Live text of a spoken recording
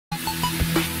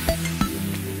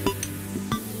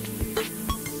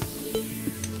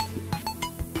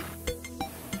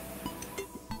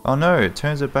Oh no, it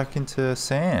turns it back into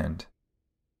sand.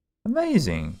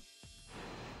 Amazing.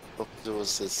 Look, there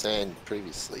was the sand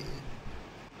previously.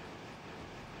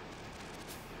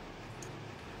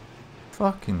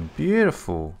 Fucking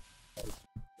beautiful.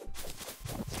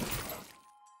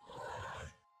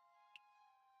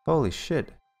 Holy shit.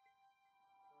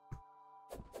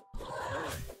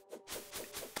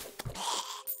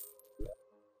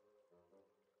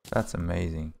 That's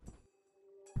amazing.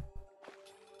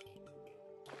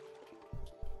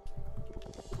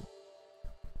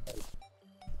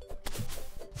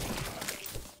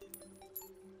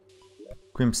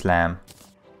 Grim Slam.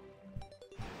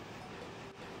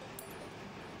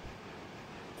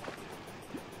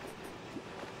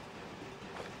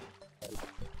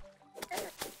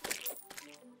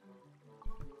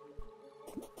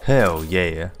 Hell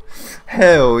yeah.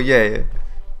 Hell yeah.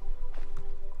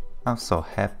 I'm so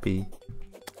happy.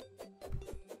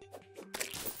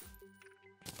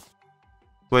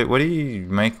 Wait, what do you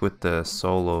make with the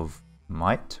Soul of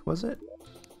Might, was it?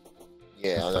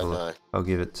 Yeah, I don't know. I'll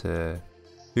give it to...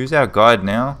 Who's our guide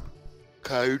now?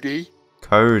 Cody?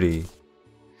 Cody.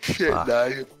 Shit, Fuck.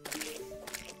 no.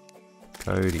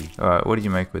 Cody. Alright, what do you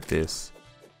make with this?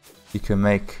 You can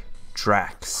make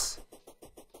Drax,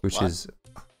 which What? is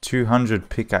 200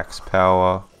 pickaxe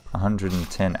power,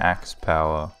 110 axe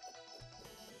power.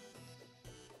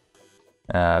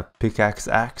 Pickaxe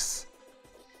axe.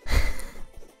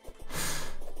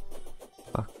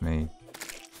 Fuck me.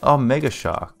 Oh,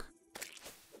 Megashark.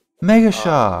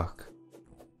 Megashark!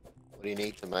 What do you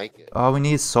need to make it? Oh, we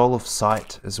need Soul of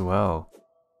Sight as well.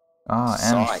 Ah,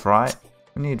 and Sight. Fright.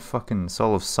 We need fucking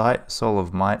Soul of Sight, Soul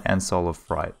of Might, and Soul of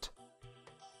Fright.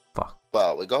 Fuck.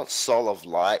 Well, we got Soul of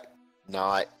Light,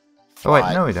 Night, Oh wait,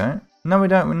 Fright. no we don't. No we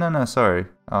don't. No, sorry.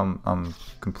 I'm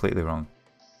completely wrong.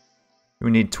 We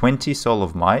need 20 Soul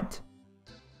of Might.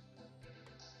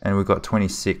 And we got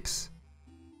 26.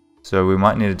 So we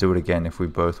might need to do it again if we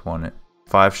both want it.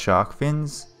 5 shark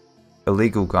fins.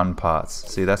 Illegal gun parts.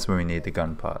 See, that's when we need the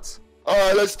gun parts.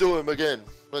 Alright, let's do him again.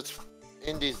 Let's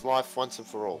end his life once and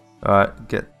for all. Alright,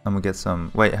 I'm gonna get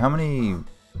some... Wait, how many...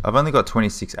 I've only got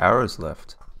 26 arrows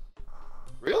left.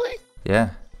 Really?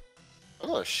 Yeah. I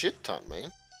got a shit ton,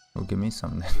 man. Well, give me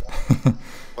some then.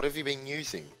 What have you been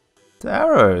using? The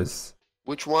arrows.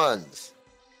 Which ones?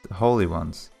 The holy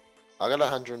ones. I got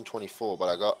 124, but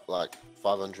I got like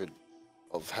 500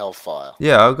 of Hellfire.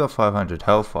 Yeah, I've got 500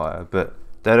 hellfire, but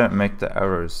they don't make the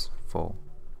arrows fall.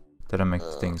 They don't make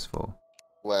the things fall.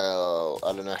 Well,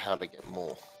 I don't know how to get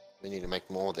more. We need to make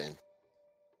more then.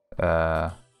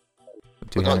 Do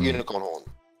We you got have Unicorn Horn.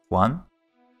 one?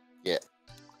 Yeah.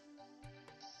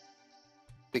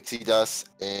 Pixie Dust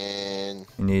and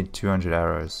You need 200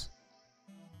 arrows.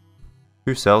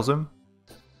 Who sells them?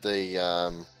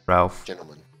 the Ralph.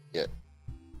 gentleman. Yeah.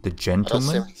 The I got,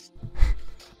 gentleman? 70,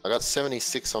 I got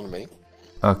 76 on me.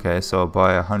 Okay, so I'll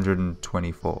buy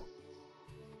 124.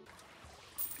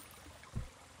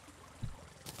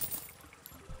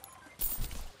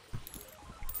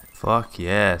 Fuck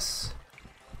yes.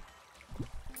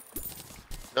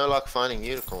 No luck finding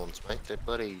unicorns, mate. They're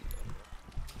bloody...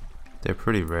 They're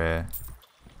pretty rare.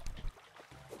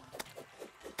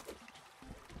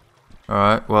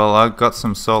 Alright, well I got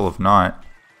some Soul of Night.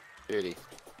 dirty.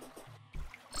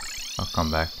 I'll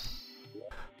come back.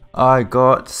 I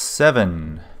got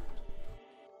 7.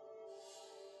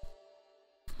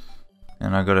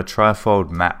 And I got a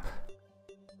trifold map.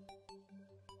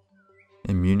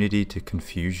 Immunity to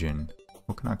confusion.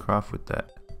 What can I craft with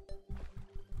that?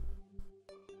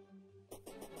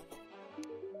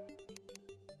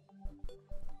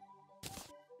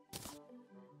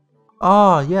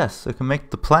 Ah, yes, I can make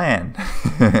the plan.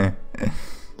 I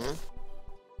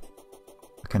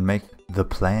can make the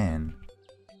plan.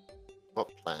 What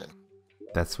plan?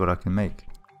 That's what I can make.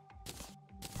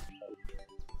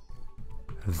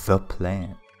 The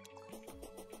plan.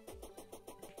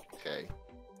 Okay.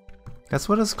 That's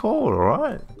what it's called,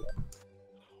 alright?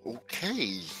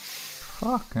 Okay.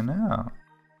 Fucking hell.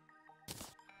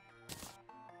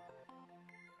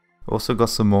 Also got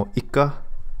some more Ica.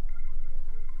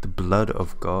 The blood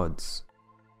of gods.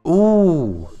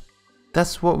 Ooh!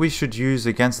 That's what we should use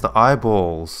against the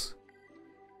eyeballs.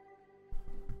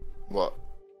 What?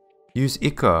 Use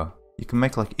Ica. You can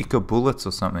make like Ica bullets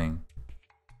or something.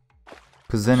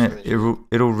 Because then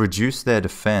it'll reduce their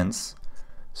defense.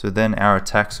 So then our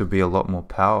attacks will be a lot more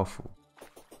powerful.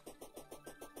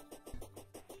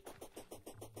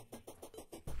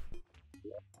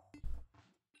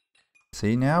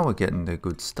 See, now we're getting the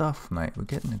good stuff, mate. We're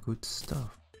getting the good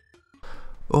stuff.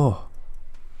 Oh.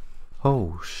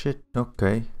 Oh, shit.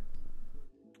 Okay.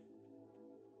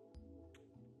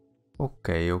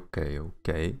 Okay, okay,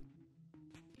 okay.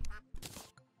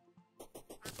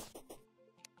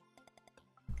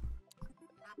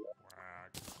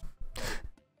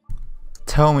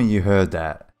 Tell me you heard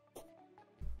that.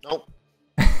 Nope.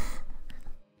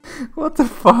 What the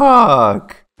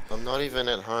fuck? I'm not even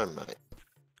at home, mate.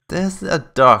 There's a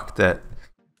duck that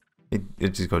it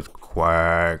just goes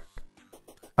quack.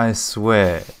 I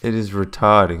swear, it is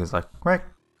retarded. It's like quack,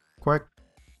 quack,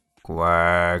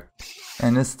 quack,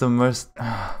 and it's the most.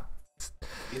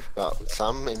 You've got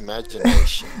some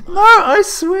imagination. No, I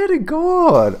swear to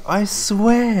God, I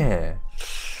swear.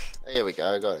 Here we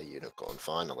go. I got a unicorn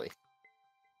finally.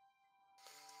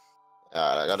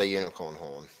 Alright, I got a unicorn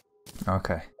horn.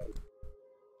 Okay.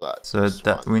 But So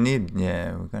that we need,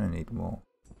 yeah, we're gonna need more.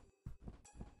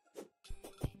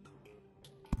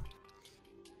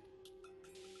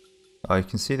 Oh, you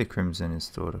can see the Crimson's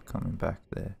daughter coming back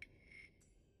there.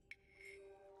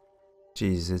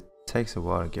 Jeez, it takes a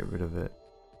while to get rid of it.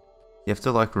 You have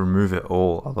to like remove it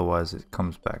all, otherwise it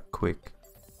comes back quick.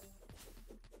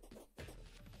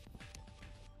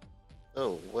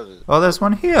 Oh, what is? Oh, there's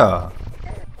one here.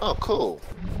 Oh, cool.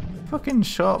 Fucking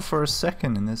shot for a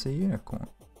second and there's a unicorn.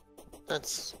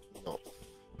 That's not.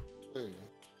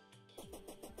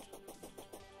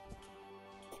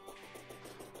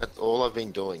 That's all I've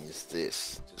been doing is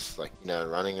this, just like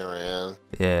running around.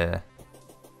 Yeah.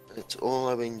 It's all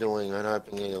I've been doing. And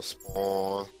opening a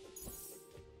spawn.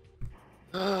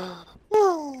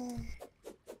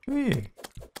 Weird.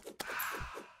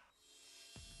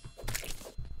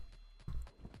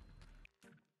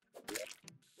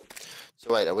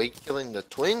 So wait, are we killing the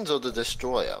twins or the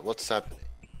destroyer? What's happening?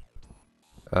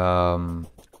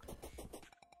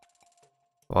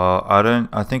 Well,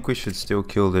 I think we should still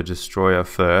kill the destroyer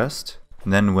first.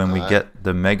 And then when we get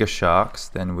the Megasharks,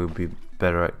 then we'll be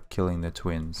better at killing the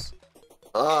twins.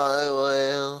 Oh,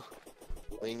 well.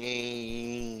 We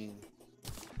need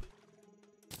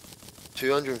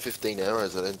 215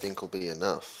 arrows. I don't think will be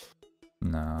enough.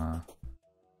 Nah.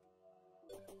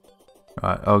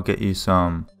 Alright, I'll get you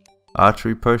some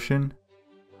archery potion.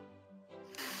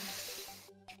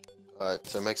 Alright,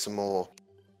 so make some more.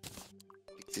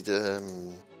 Yeah,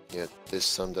 there's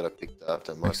some that I picked up.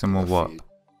 That Make some more what?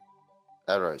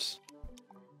 Arrows.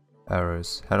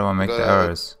 Arrows. How do I make the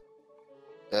arrows?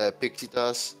 Pixie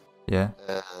dust. Yeah.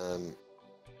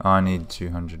 I need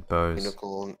 200 bows.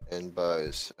 Unicorn and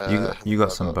bows. You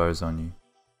got some bows on you.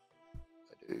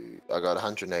 I do. I got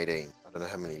 118. I don't know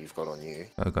how many you've got on you.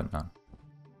 I got none.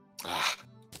 Ah.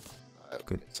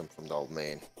 Good. Get some from the old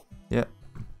man. Yeah.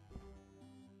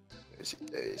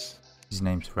 There's. His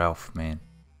name's Ralph, man.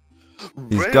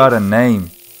 He's got a name.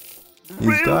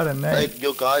 He's got a name. Hey,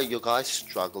 your guy's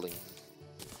struggling.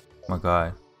 My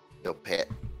guy. Your pet.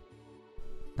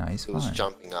 No, he's He fine. was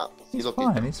jumping up. He's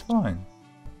fine. He's fine.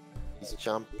 He's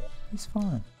jumping. He's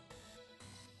fine.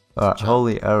 Alright,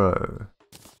 holy arrow.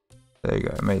 There you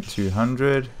go. I made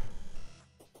 200.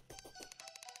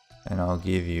 And I'll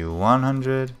give you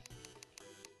 100.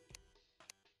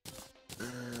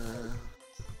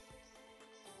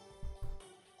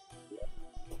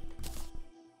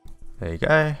 There you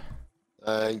go.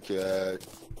 Thank you.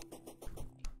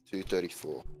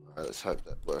 234. Alright, let's hope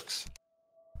that works.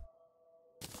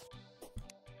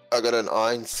 I got an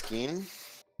iron skin.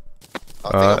 I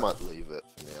think I might leave it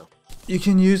for now. You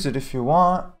can use it if you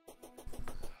want.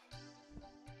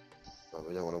 But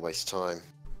we don't want to waste time.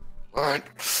 Alright.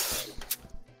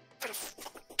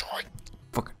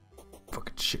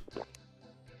 Fucking shit.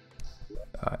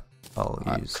 Alright, I'll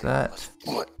use that.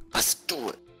 Let's do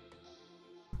it.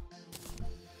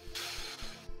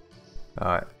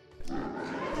 Alright.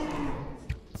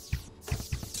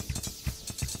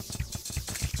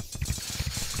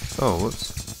 Oh,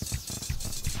 whoops.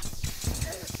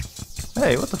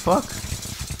 Hey, what the fuck?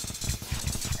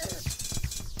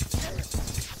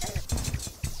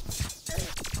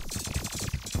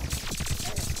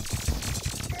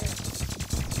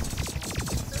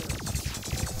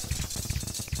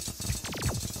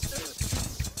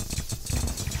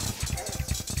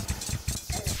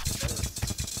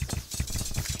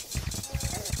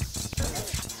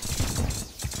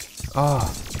 Oh.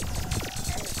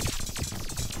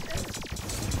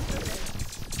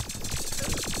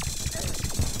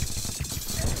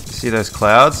 See those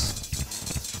clouds?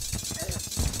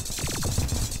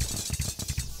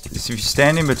 If you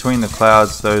stand in between the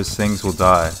clouds, those things will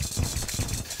die.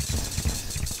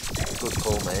 Good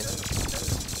call, man.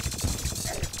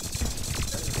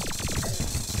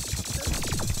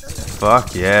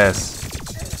 Fuck yes.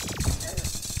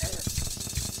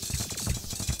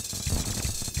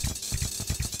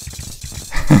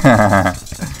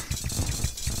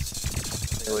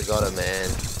 got him, man.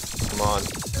 Come on.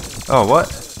 Oh, what?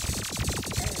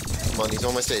 Come on, he's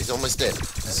almost dead. He's almost dead.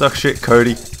 Suck shit,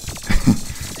 Cody.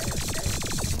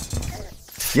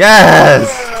 Yes!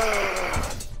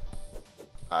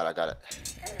 Alright, I got it.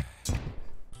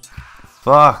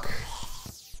 Fuck.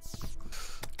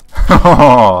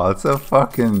 Oh, it's a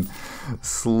fucking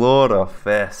slaughter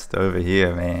fest over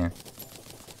here, man.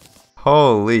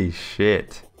 Holy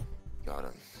shit. Got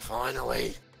him.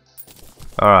 Finally.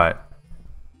 Alright.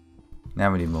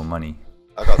 Now we need more money.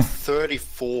 I got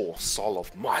 34 soul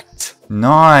of might.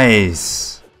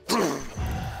 Nice.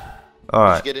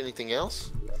 Alright. Did you get anything else?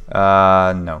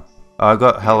 No. I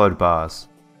got hallowed bars.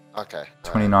 Okay.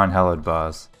 29 hallowed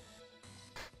bars.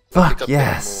 Pick Fuck up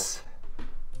yes.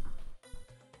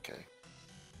 Okay.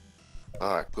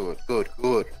 Alright, good.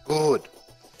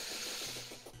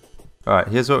 Alright,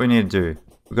 here's what we need to do.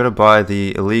 We've got to buy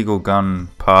the illegal gun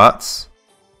parts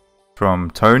from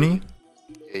Tony.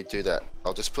 Yeah, do that.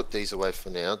 I'll just put these away for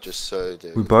now, just so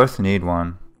We both need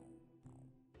one.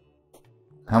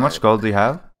 How much gold do you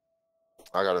have?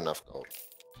 I got enough gold.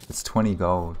 It's 20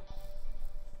 gold.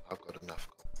 I've got enough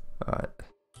gold. Alright.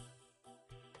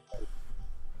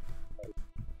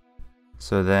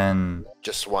 So then...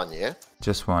 Just one, yeah?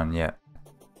 Just one, yeah.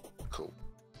 Cool.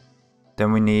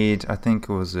 Then we need, I think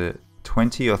it was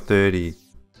 20 or 30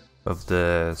 of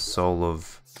the soul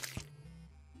of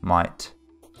might.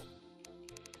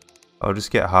 I'll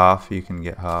just get half, you can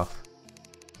get half.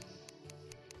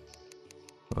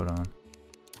 Hold on.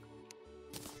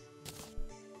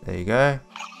 There you go.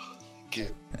 Okay.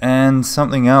 And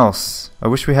something else. I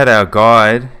wish we had our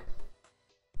guide.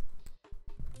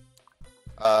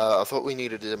 I thought we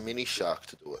needed a mini shark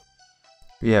to do it.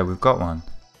 Yeah, we've got one.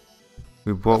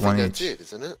 We bought one that's each. it,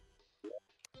 isn't it?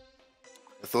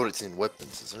 I thought it's in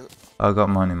weapons, isn't it? I got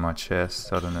mine in my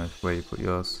chest. I don't know where you put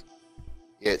yours.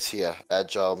 Yeah, it's here.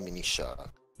 Agile mini shark.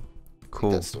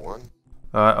 Cool. That's the one.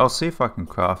 I'll see if I can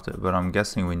craft it, but I'm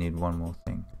guessing we need one more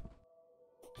thing.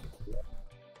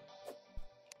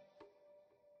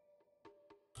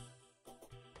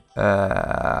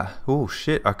 Oh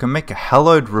shit, I can make a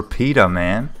hallowed repeater,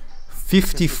 man.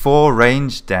 54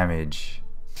 range damage.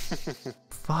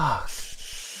 Fuck.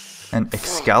 And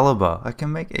Excalibur. I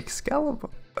can make Excalibur.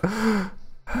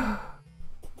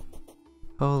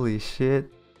 Holy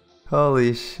shit.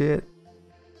 Holy shit.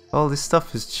 Oh, this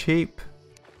stuff is cheap.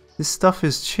 This stuff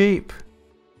is cheap.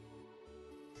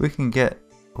 We can get...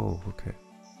 Oh, okay.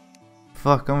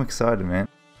 Fuck, I'm excited, man.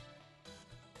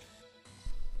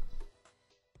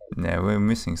 No, we're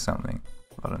missing something.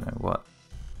 I don't know what.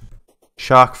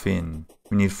 Shark fin.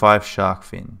 We need 5 shark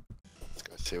fin. Let's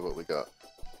go see what we got.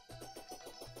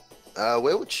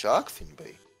 Where would shark fin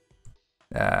be?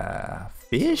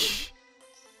 Fish?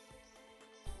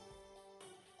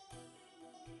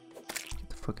 Get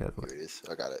the fuck out of the way. Here it is.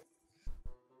 I got it.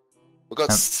 We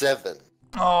got 7.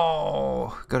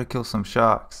 Oh, gotta kill some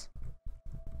sharks.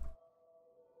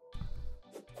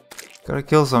 Gotta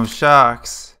kill some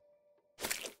sharks.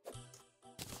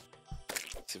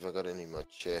 See if I got any in my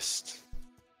chest.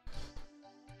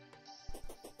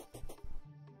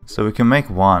 So we can make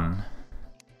 1.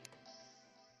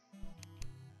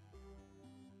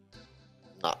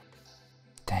 Nah.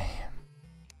 Damn.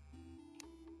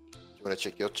 Do you want to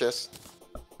check your chest?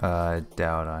 I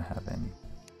doubt I have any.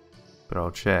 But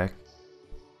I'll check.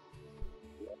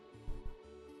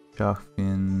 Shark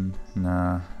fin.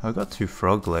 Nah. I got 2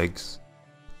 frog legs.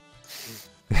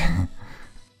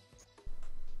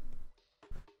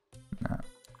 Nah.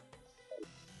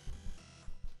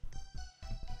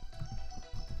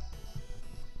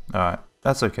 Alright,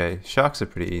 that's okay. Sharks are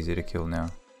pretty easy to kill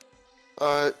now.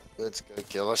 Alright, let's go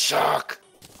kill a shark.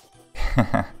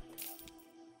 I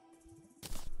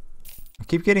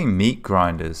keep getting meat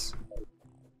grinders.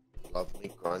 Love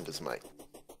meat grinders, mate.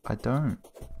 I don't.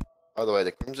 By the way,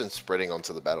 the crimson's spreading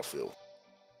onto the battlefield.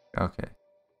 Okay.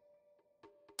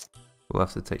 We'll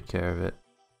have to take care of it.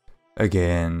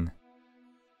 Again.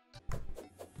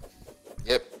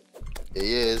 Yep,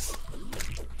 he is.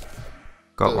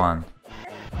 Got Good. one.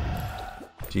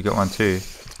 You got one too?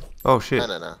 Oh shit.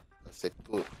 No. I said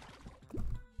good.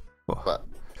 Whoa. But,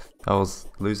 I was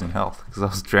losing health because I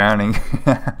was drowning.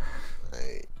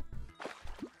 hey,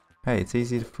 Hey, it's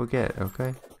easy to forget,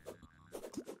 okay?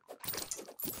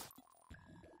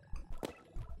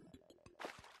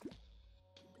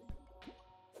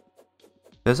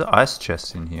 There's an ice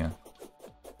chest in here.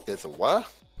 there's a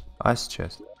what? Ice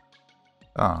chest.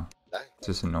 Oh, Dang. it's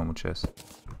just a normal chest.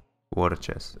 Water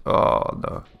chest. Oh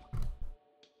no.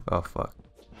 Oh fuck.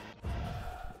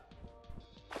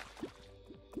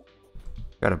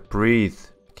 Gotta breathe.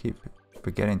 Keep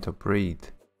forgetting to breathe.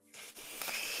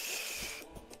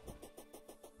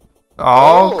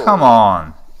 Oh, Oh. come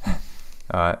on.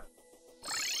 Alright.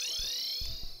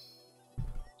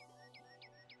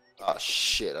 Oh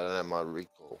shit, I don't have my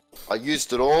recall. I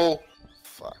used it all.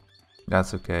 Fuck.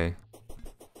 That's okay.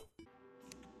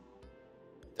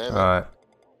 Damn it. Alright.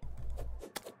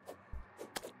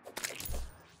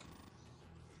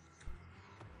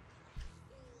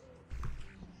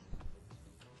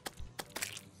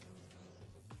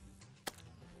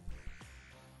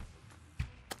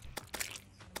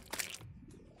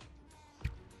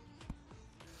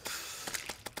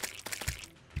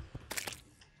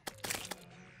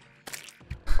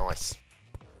 Nice.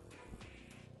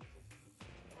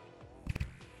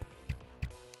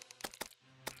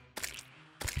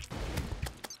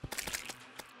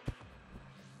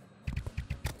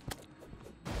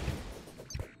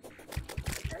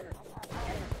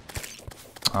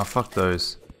 Oh, fuck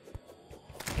those.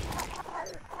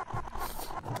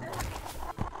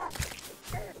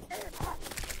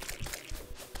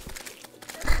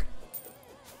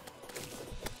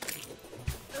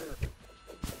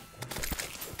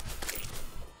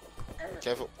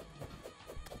 Careful.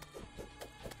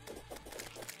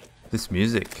 This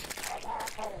music.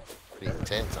 Pretty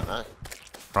intense, I know.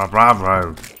 Bro, bro,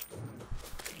 bro.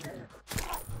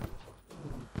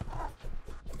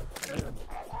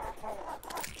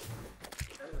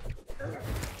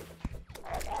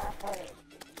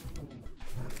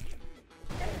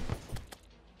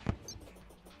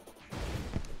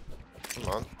 Come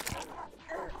on.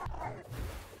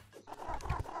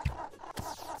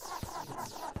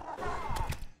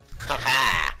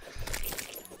 Haha!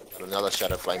 Got another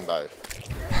shadow flame bow.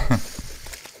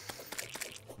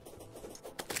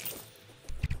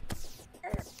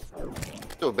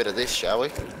 Do a bit of this, shall we?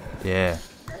 Yeah.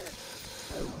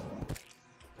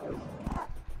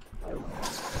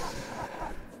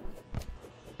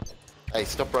 Hey,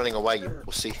 stop running away, you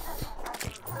pussy.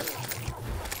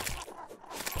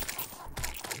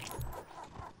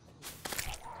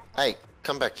 Hey,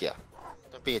 come back here.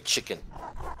 Don't be a chicken.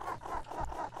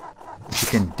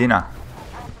 Chicken dinner.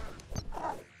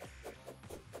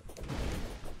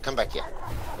 Come back here.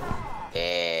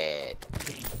 Yeah.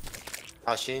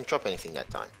 Oh, she didn't drop anything that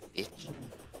time, bitch.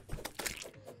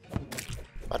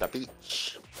 What a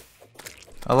bitch.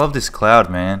 I love this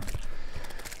cloud, man.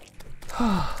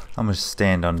 I'm gonna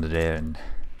stand under there and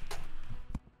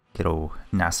get all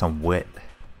nice and wet.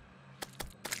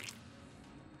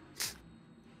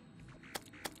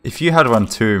 If you had one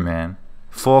too, man,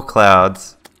 4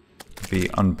 clouds would be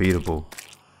unbeatable.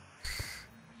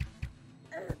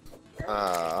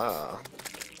 Ah.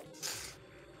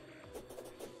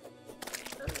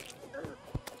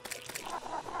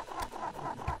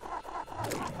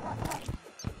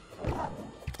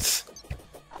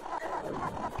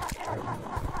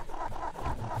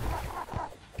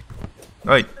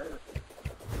 Oi!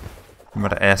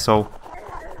 What an asshole.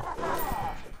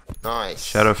 Nice.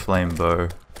 Shadow flame bow.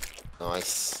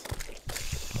 Nice.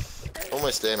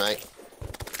 Almost there, mate.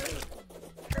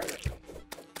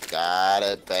 Got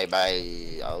it,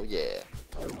 baby. Oh, yeah.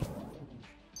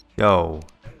 Yo.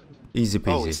 Easy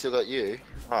Oh, we peasy. still got you.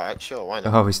 Alright, sure, why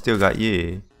not? Oh, we still got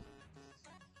you.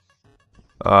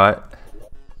 Alright.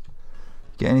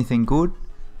 Get anything good?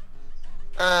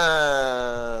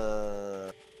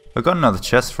 I got another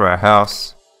chest for our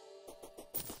house.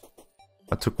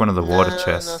 I took one of the water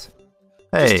chests. Just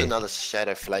Hey, another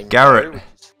shadow flame Garrett. bow.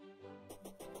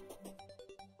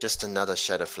 Just another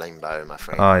shadow flame bow, my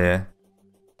friend. Oh yeah.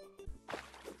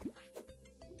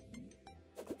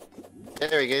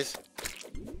 There he goes.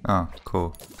 Oh,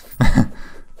 cool.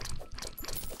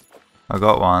 I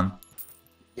got one.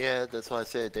 Yeah, that's why I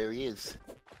said there he is.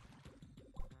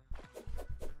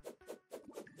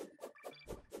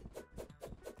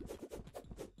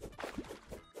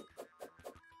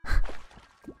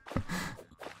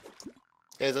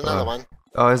 There's another one.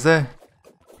 Oh, is there?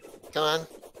 Come on.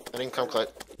 I didn't come close.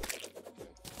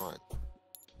 Alright.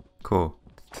 Cool.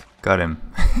 Got him.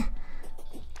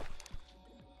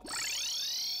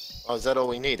 Oh, is that all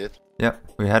we needed?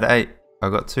 Yep, we had 8. I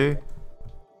got 2.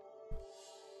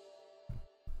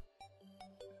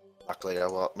 Luckily I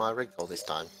got my recall this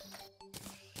time.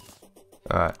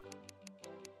 Alright.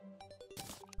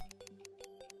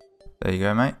 There you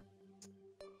go, mate.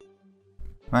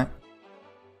 Mate.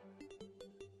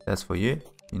 That's for you.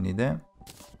 You need them.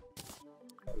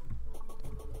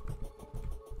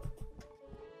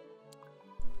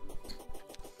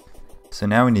 So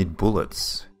now we need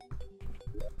bullets.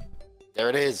 There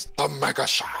it is. The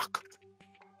Megashark.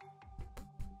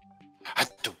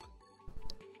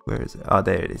 Where is it? Oh,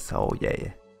 there it is. Oh,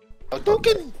 yeah.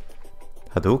 Hadouken.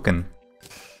 Hadouken.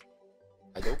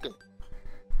 Hadouken.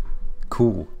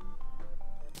 cool.